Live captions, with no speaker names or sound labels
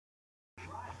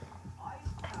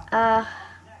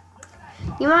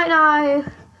You might know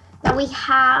that we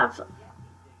have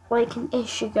like an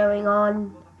issue going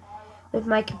on with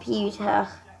my computer.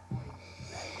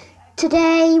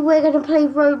 Today we're going to play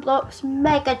Roblox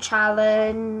Mega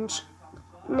Challenge.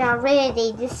 Now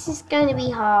really, this is going to be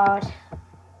hard.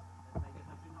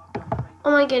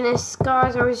 Oh my goodness,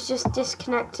 guys, I was just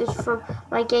disconnected from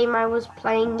my game I was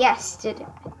playing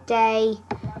yesterday.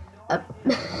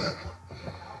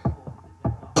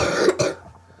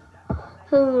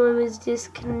 Oh, I was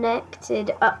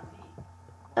disconnected. I'm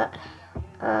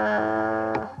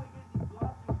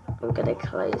gonna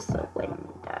close the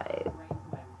window.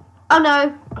 Oh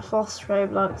no, I've lost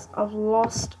Roblox. I've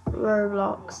lost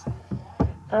Roblox.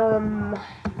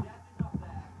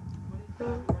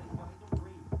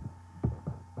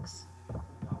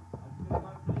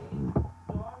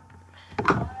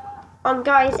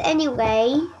 Guys,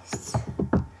 anyways,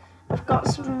 I've got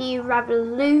some new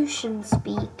Revolution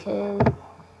speakers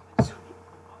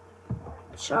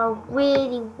which are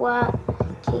really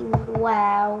working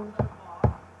well.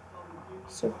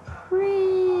 So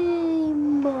pretty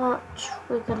much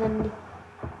we're gonna need,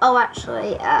 oh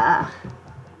actually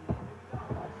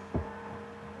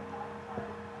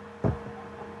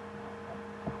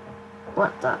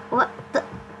what the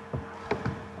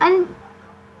and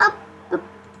up the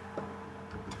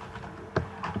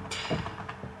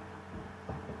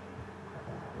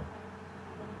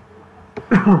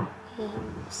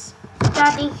games.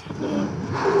 Daddy, can you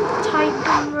type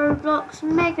in Roblox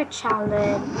Mega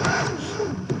Challenge?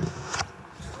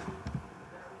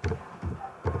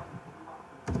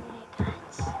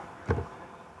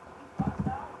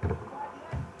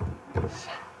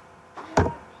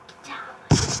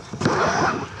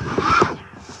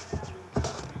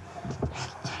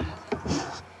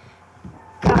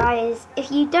 Guys,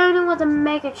 if you don't know what the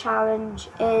Mega Challenge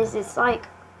is, it's like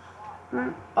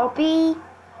obby,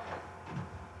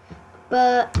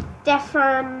 but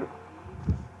different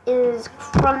is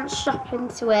crunched up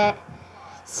into it.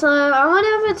 So I want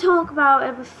to have a talk about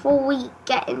it before we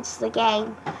get into the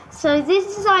game. So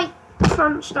this is like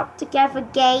crunched up together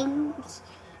games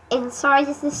inside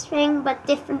of this thing, but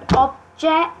different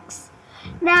objects.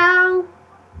 Now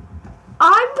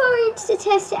I'm going to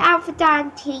test it out for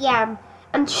Dan TM,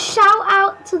 and shout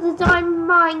out to the Diamond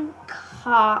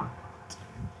Minecart.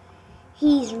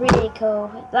 He's really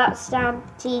cool. That's Dan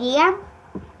TDM.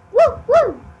 Woo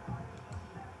woo!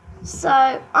 So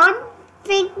I'm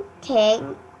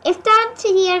thinking if Dan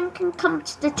TDM can come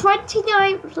to the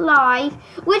 29th live,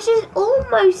 which is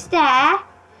almost there,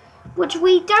 which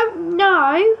we don't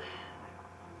know,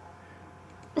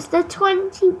 it's the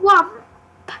 21st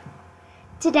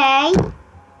today,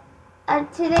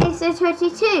 and today's the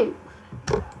 22nd.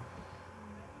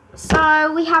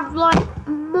 So we have like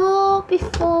more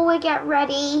before we get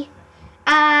ready,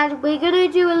 and we're gonna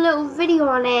do a little video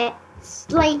on it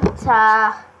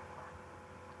later.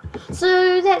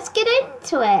 So let's get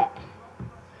into it.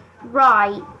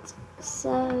 Right,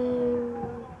 so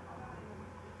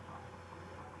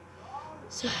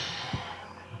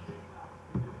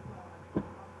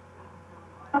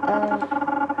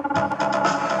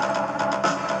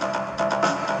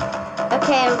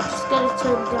okay, I'm just gonna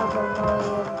turn down the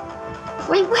volume.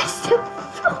 Wait, where's the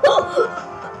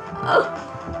okay.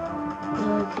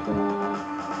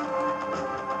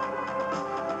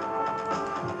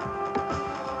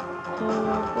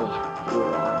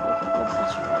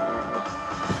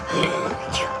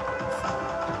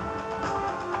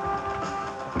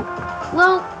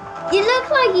 Well, you look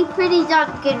like you pretty done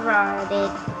good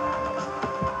riding.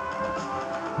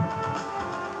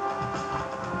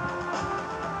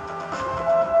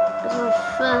 That's my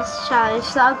first challenge.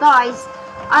 So guys,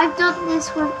 I've done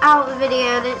this without a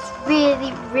video, and it's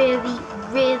really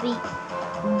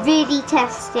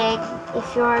testing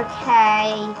if you're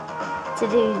okay to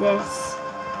do this.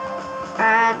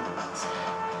 And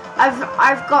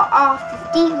I've got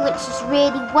R15, which is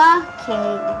really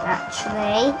working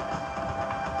actually.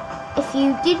 If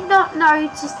you did not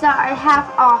notice that I have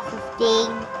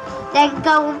R15, then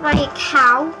go on my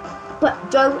account, but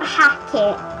don't hack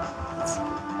it.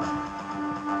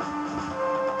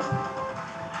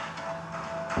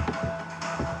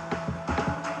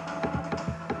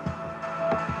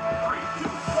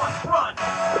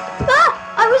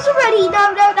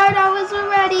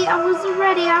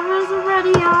 I was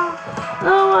already.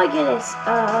 Oh my goodness.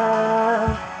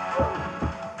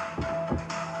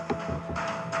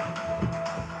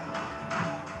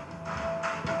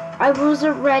 I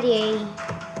wasn't ready. 3,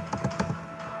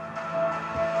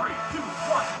 2,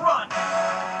 1, run.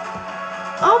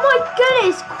 Oh my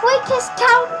goodness, quickest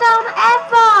countdown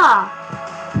ever.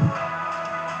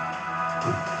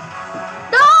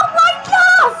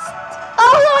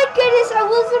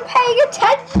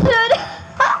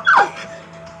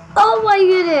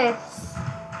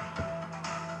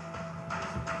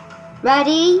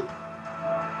 Ready? 3, 2,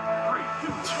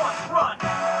 1, run!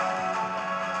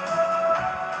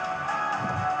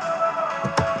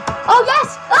 Oh yes!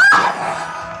 Ah!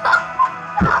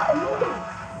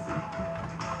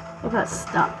 I got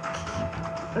stuck.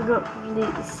 I got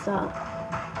completely stuck.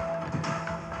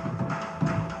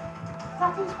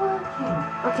 That is working.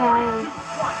 Okay.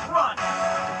 1, run!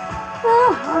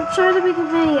 Oh, I'm trying to make a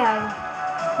video.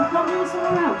 You can't do it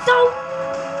somewhere else. Don't!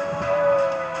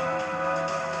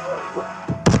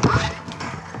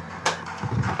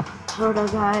 Hold on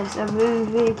guys, I'm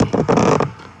moving.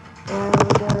 There we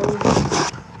go.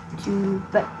 To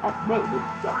but at maybe.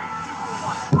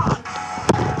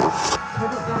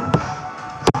 Put it down.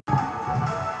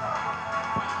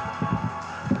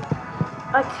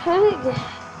 I couldn't get.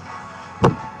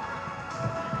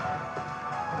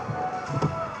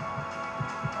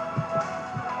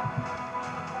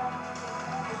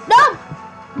 No!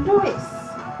 Lewis.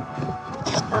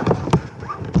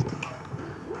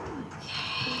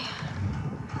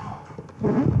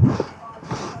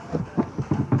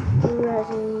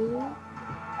 Ready?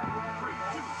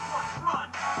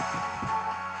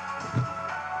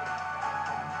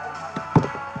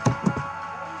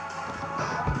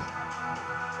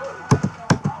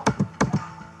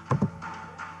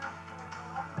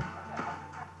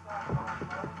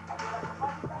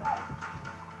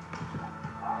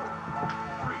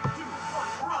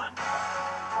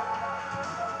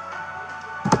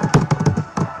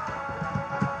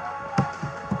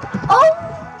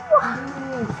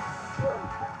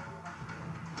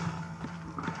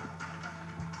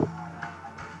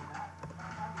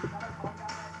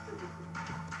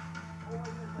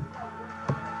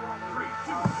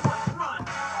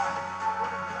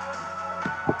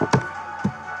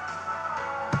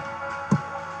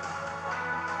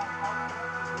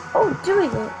 Oh, doing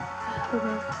it. Hold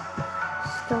on.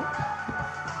 Stop.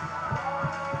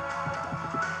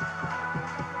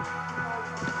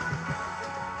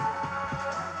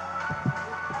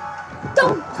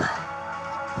 Don't!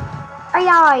 I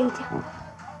died.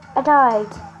 I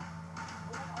died.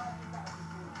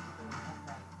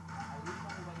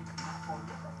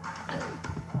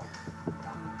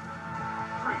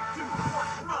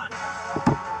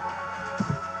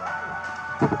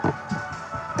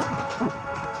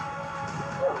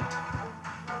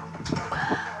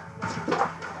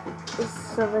 This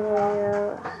is over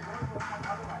there.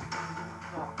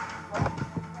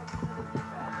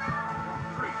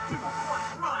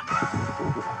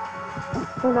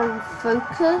 Hold on,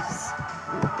 focus.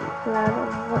 Plan on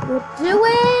what you're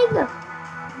doing.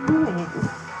 Lewis.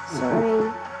 Sorry.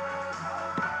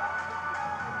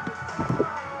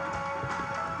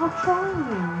 I'm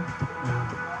trying.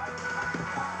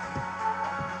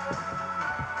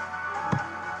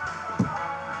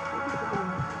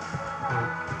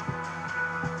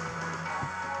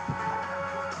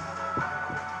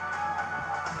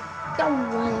 Oh,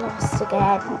 I lost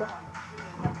again.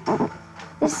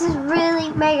 This is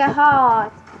really mega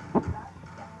hard.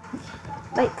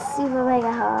 Like super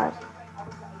mega hard.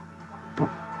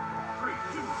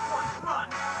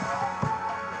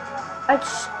 I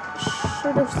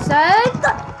should have said.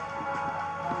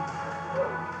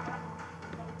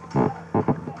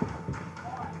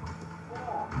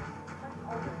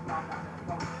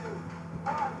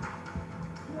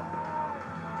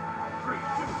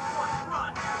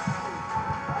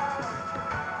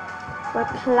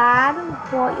 Plan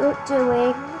what you're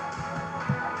doing.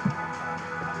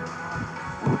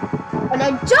 And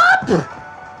then jump!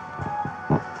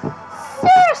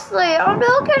 Seriously, I'm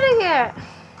not getting it.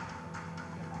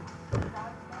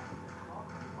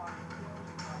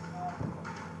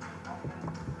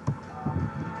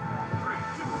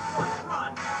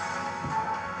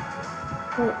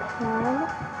 Wait, plan,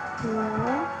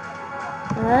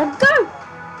 and go!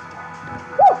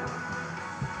 Woo!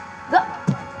 Go!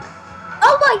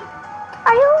 Oh my!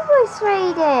 I almost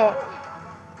made it!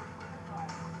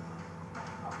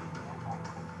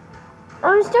 I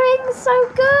was doing so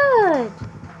good!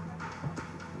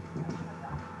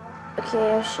 Okay,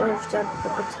 I should have done the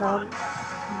baton.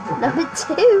 Number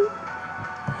 2!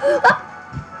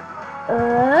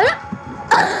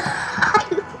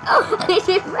 I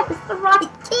didn't press the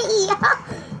right key!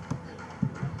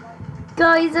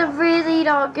 Guys, I'm really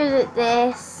not good at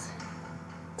this.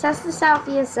 Test this out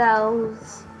for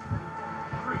yourselves.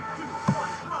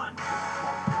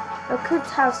 I could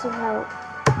have some help.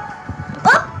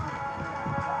 Oh!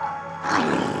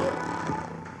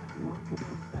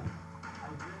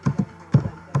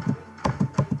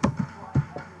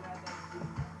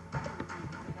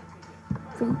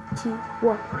 3, 2,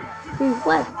 1. 3,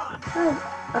 1.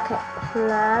 Okay,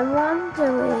 plan what I'm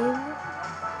doing.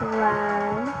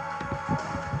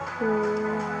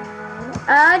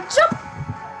 And jump.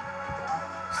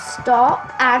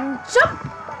 Stop and jump.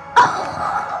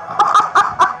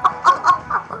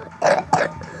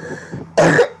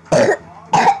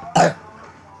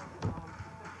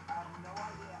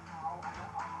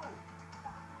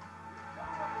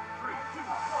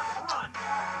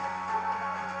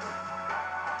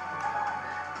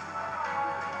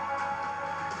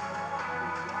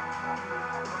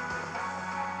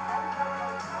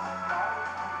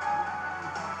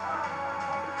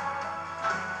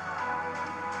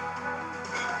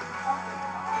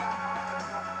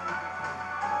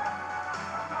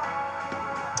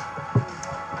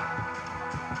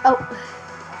 Oh.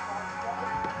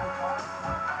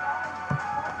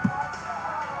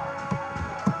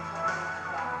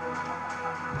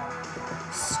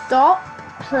 Stop,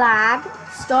 plan,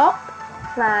 stop,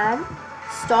 plan,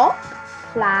 stop,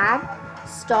 plan,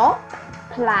 stop,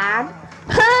 plan.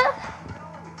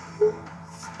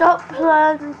 Stop,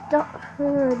 plan, stop,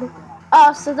 plan.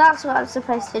 Oh, so that's what I'm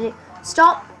supposed to do.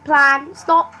 Stop, plan,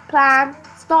 stop, plan,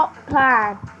 stop,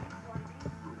 plan.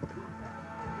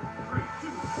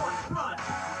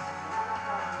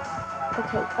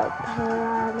 Okay, I'll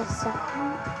plan a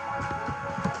second.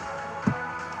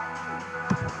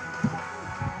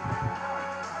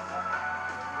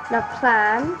 Now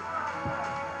plan.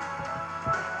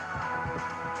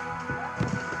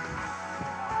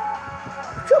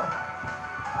 Phew.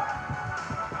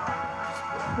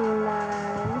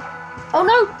 Plan. Oh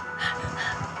no!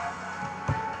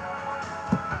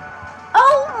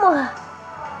 Oh!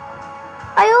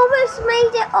 I almost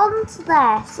made it onto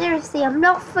there. Seriously, I'm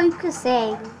not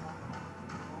focusing.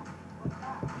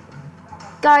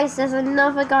 Guys, there's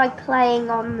another guy playing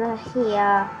on the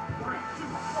here.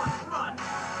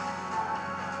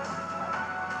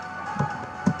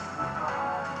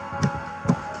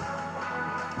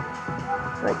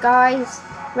 Right, guys,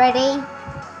 ready?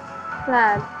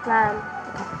 Plan, plan,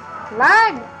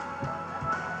 plan.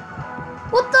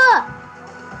 What the?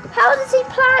 How does he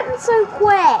plan so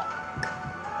quick?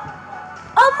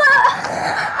 Oh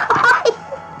my!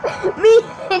 Me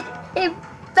and him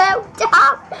fell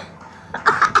down.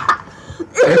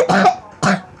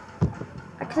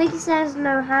 I think he says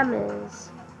no hammers.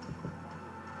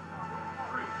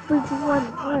 3, 2, 1,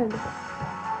 1.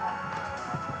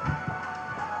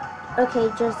 Okay,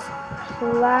 just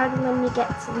plan when you get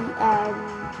to the end.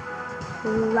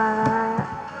 Plan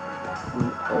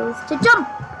is to jump.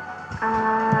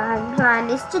 And plan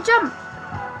is to jump.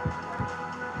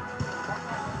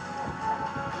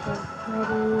 Okay,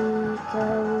 ready, go.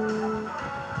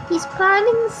 He's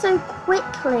planning so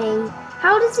quickly.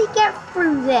 How does he get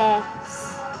through this?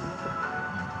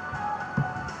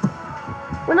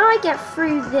 When I get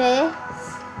through this,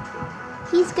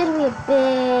 he's gonna be a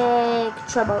big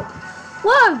trouble.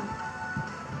 Whoa!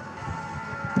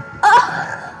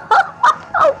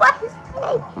 Oh, what is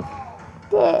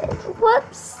it?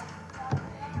 Whoops.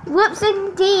 Whoops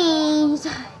indeed.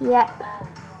 Yep.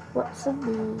 Whoops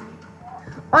indeed.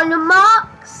 On your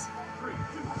marks.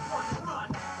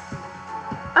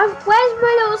 Where's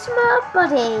my little smart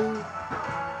buddy?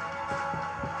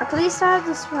 At least I have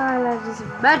to smile and just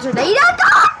imagine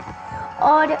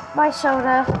on my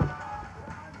shoulder.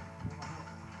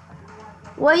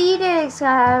 What are you doing,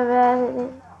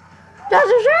 Skyler?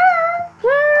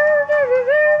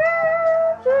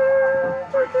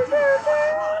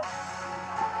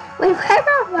 Wait, where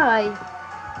am I?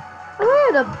 Am I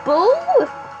on a ball?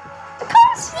 I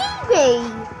can't see me.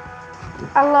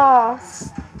 I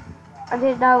lost. I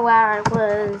didn't know where I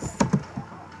was.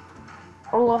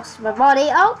 I lost my body.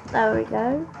 Oh, there we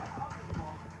go.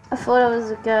 I thought I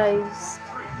was a ghost.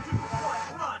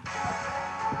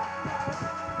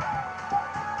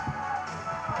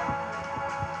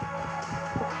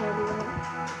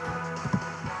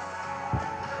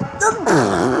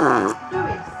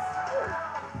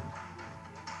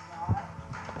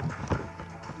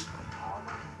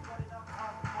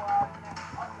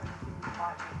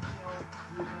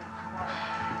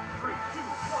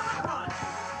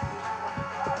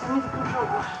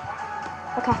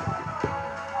 Okay.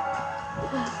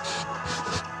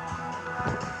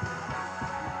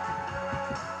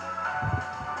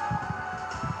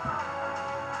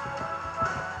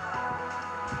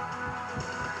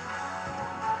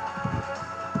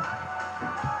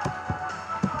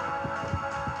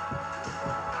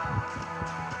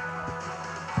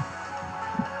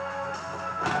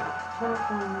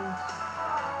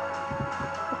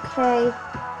 Okay.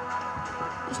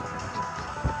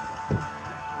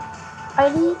 I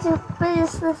need to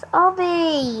finish this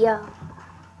obby.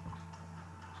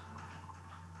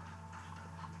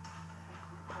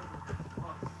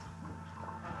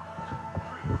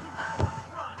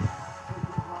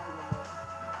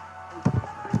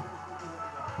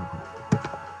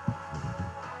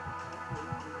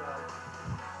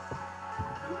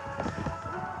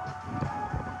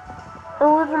 I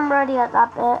wasn't ready at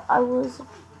that bit. I was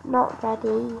not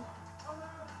ready.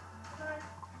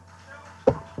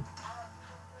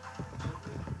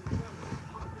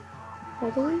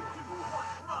 Ready?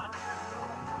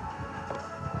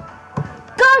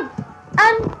 Go!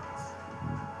 And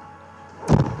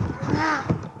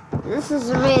this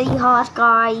is really hard,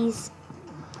 guys.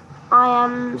 I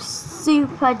am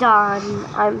super done.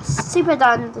 I'm super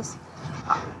done.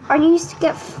 I used to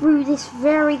get through this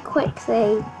very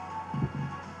quickly.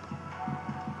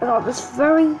 I got this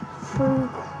very through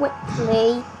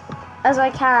quickly as I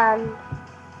can.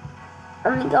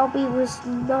 And the lobby was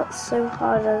not so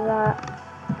hard as that.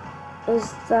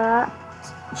 Is that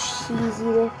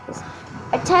cheesiness?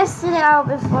 I tested it out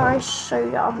before I showed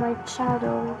it on my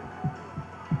channel.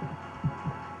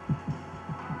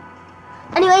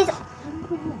 Anyways,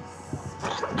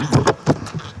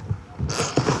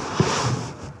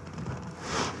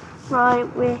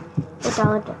 right, we're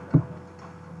done.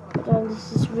 We're done.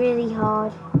 This is really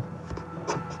hard.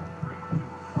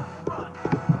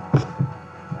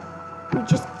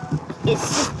 It's just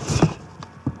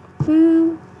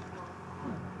too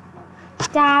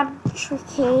damn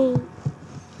tricky.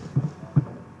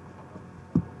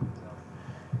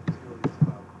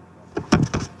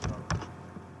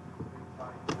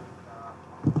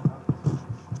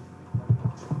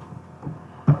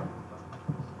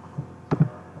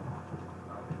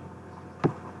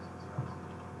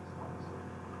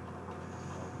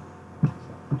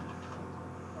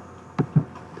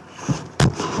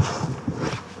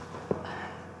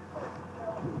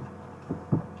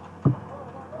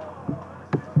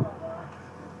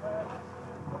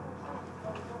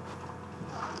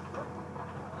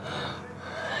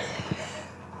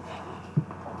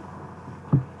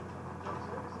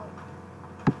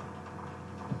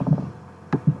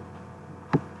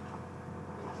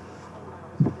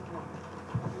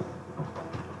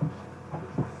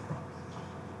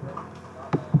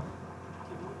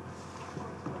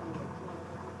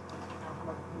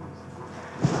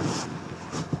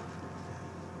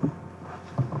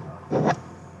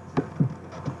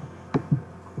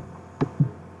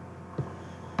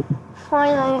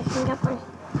 Finally, I can get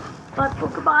my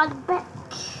Pokemon back.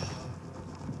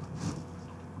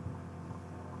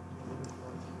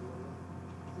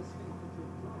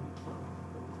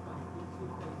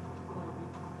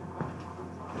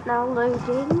 Now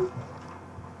loading.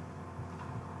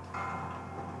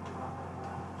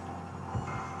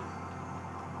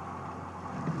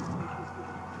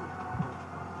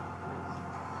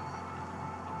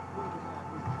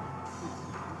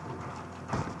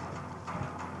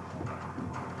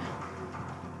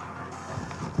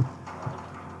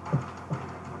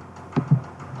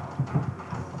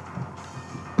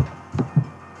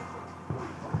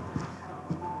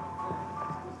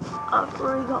 I've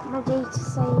already got my data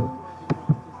saved.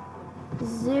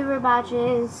 0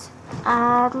 badges,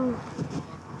 and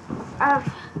I've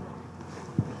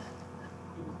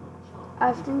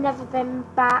never been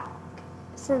back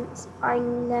since I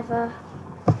never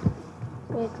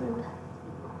been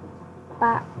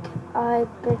back.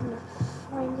 I've been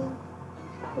finding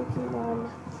Pokemon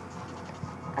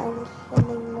and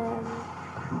killing them.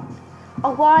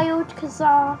 A wild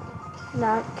Kazakh.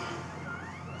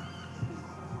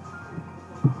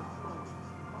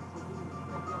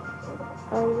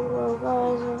 Well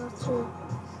guys, I have to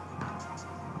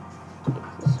make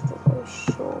this video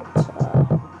shorter.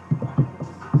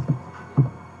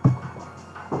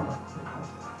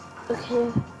 Okay.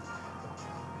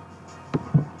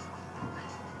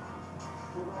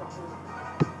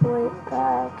 Wait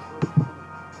back.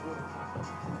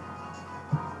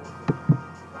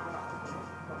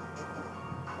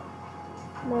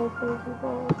 My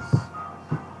Pokeballs.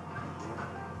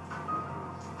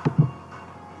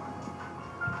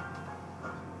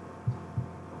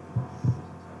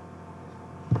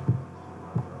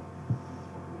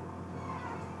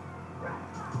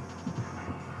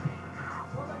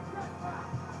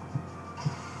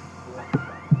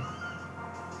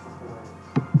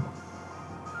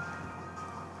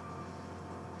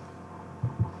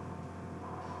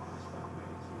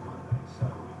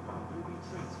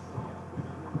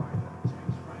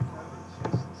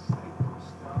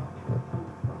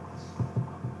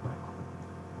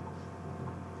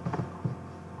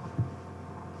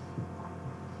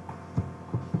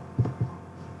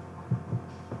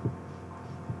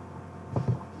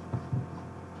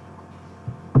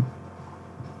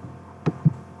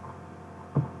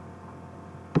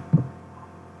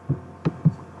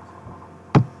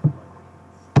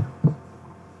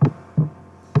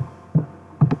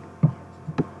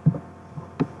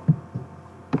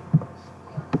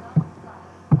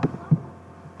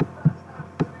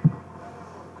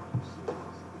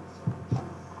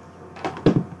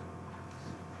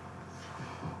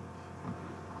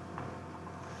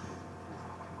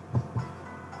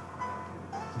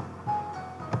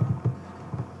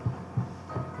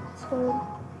 on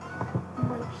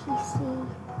my PC.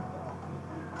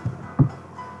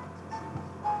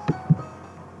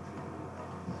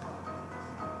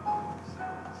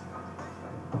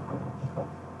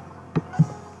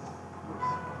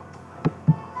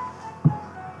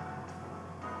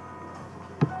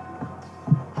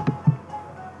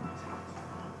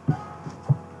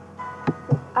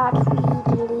 Add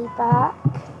readily back.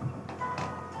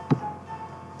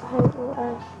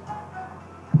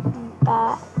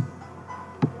 Back.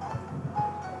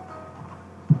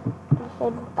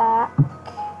 And then back.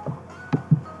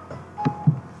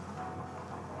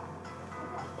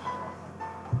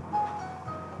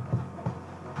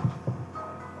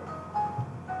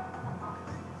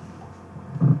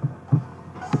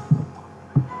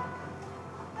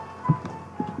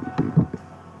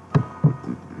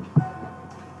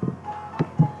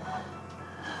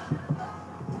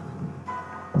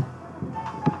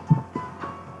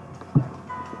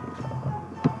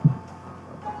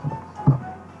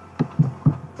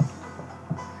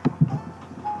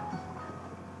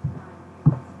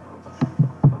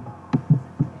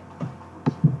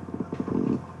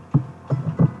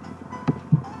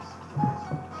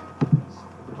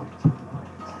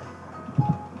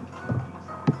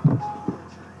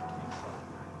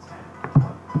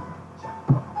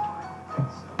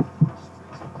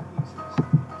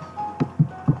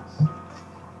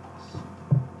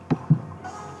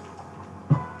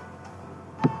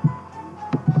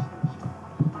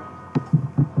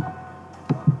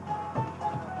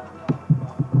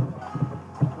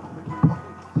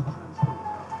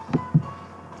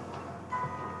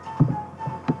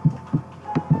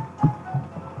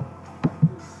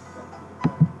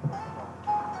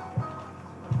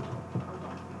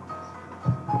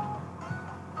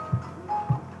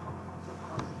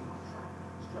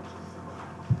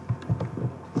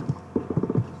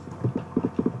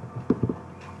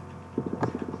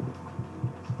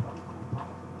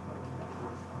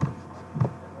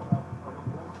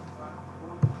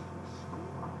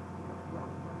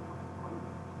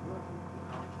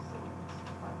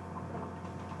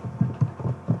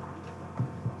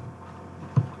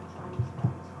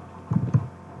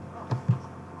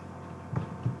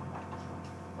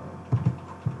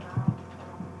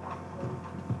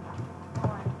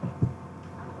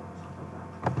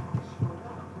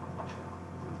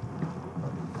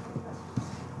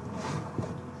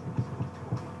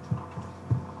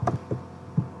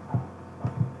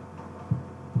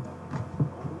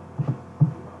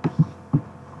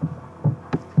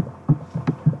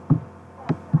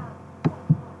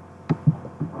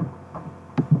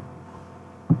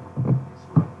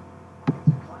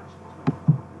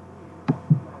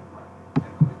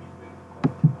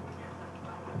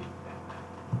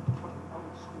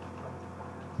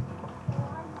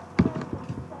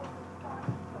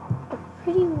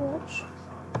 Pretty much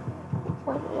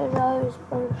one of those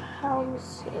both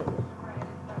houses.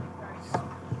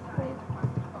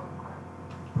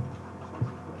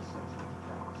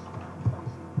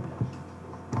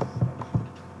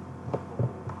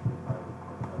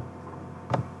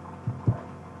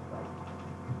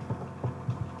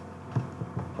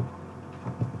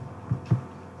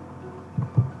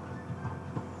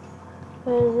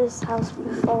 Where's this house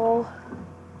before?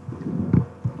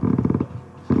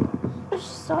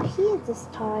 She's not here this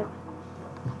time.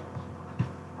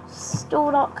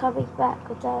 Still not coming back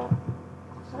with that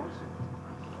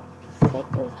thing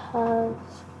of hers.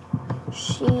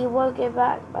 She won't get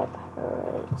back my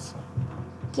parents'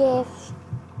 gift.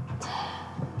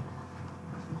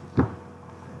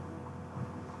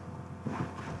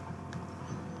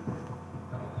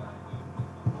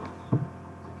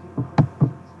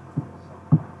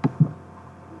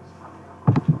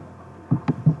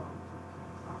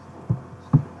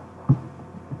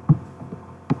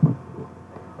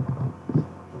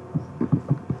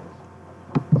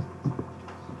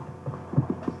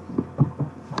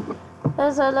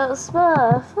 There's a little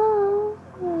smurf. Oh,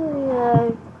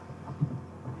 yeah.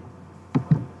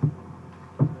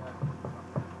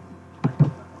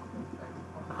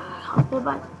 I'll go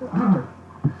back to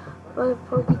the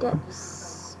Pokédex.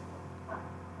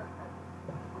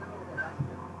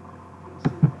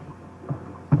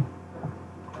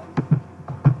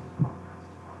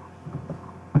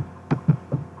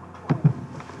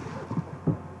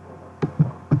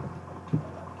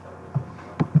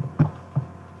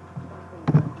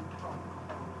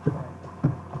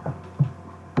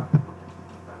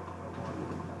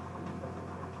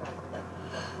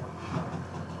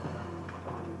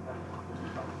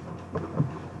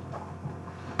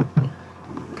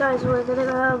 Guys, we're gonna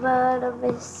go over the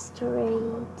mystery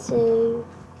to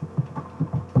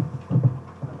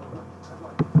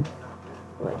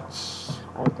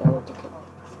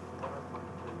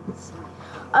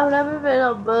I've never been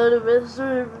on murder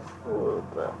mystery before,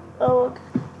 but oh, okay.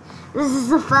 This is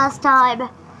the first time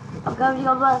I'm going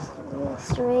on murder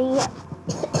mystery.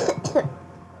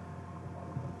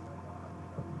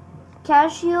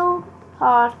 Casual,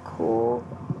 hardcore.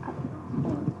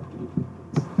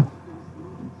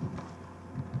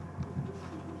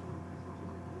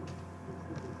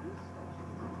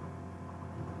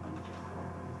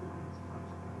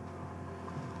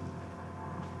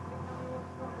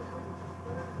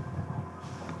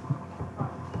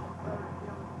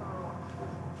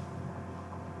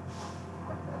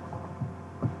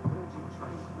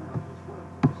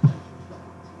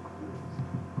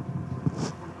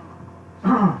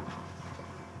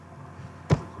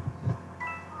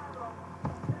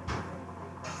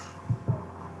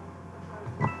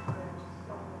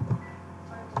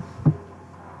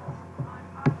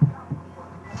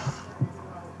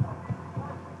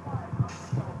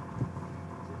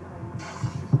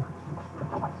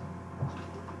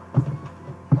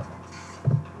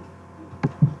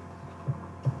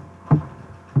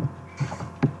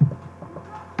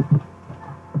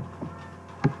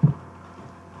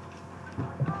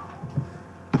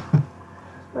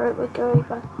 Right, we're going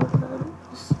back on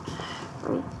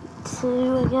street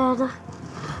 2 again.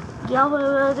 Yeah,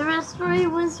 the mystery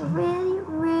was really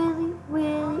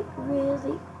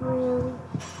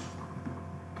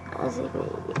causing me.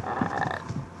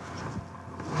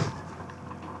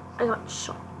 I got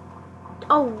shot.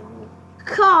 Oh,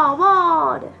 come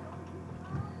on!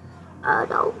 I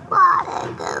don't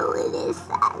wanna go an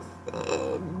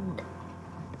assassin.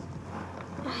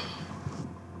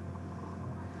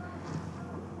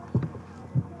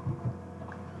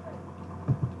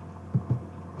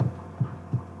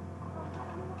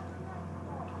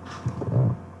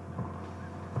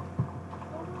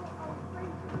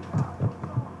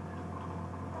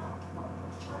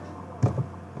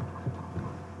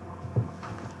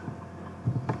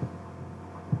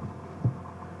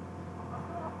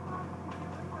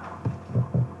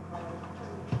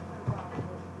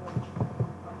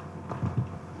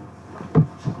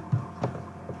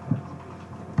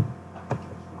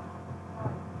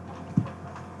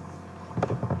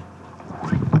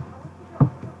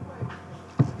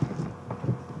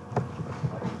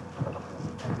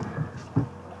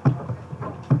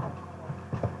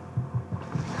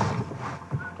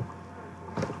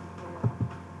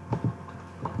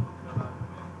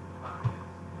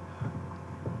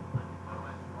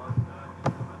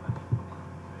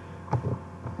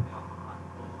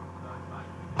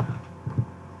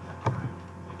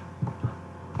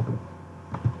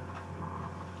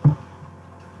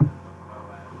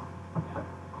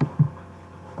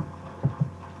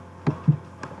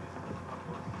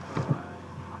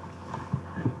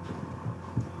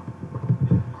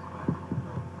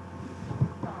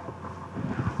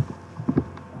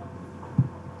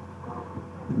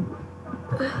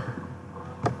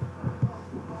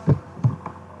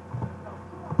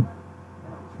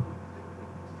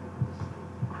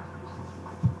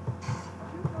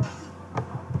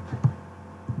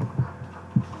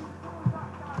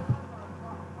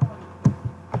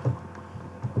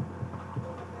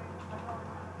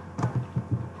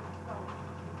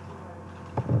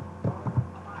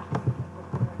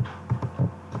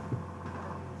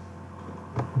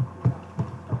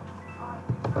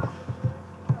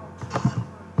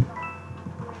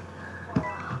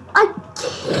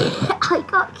 I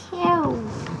got killed.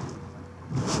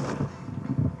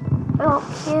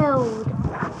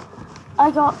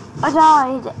 I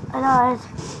died.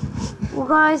 Well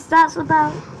guys, that's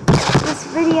about this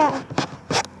video.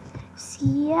 See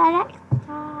you next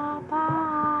time.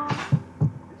 Bye.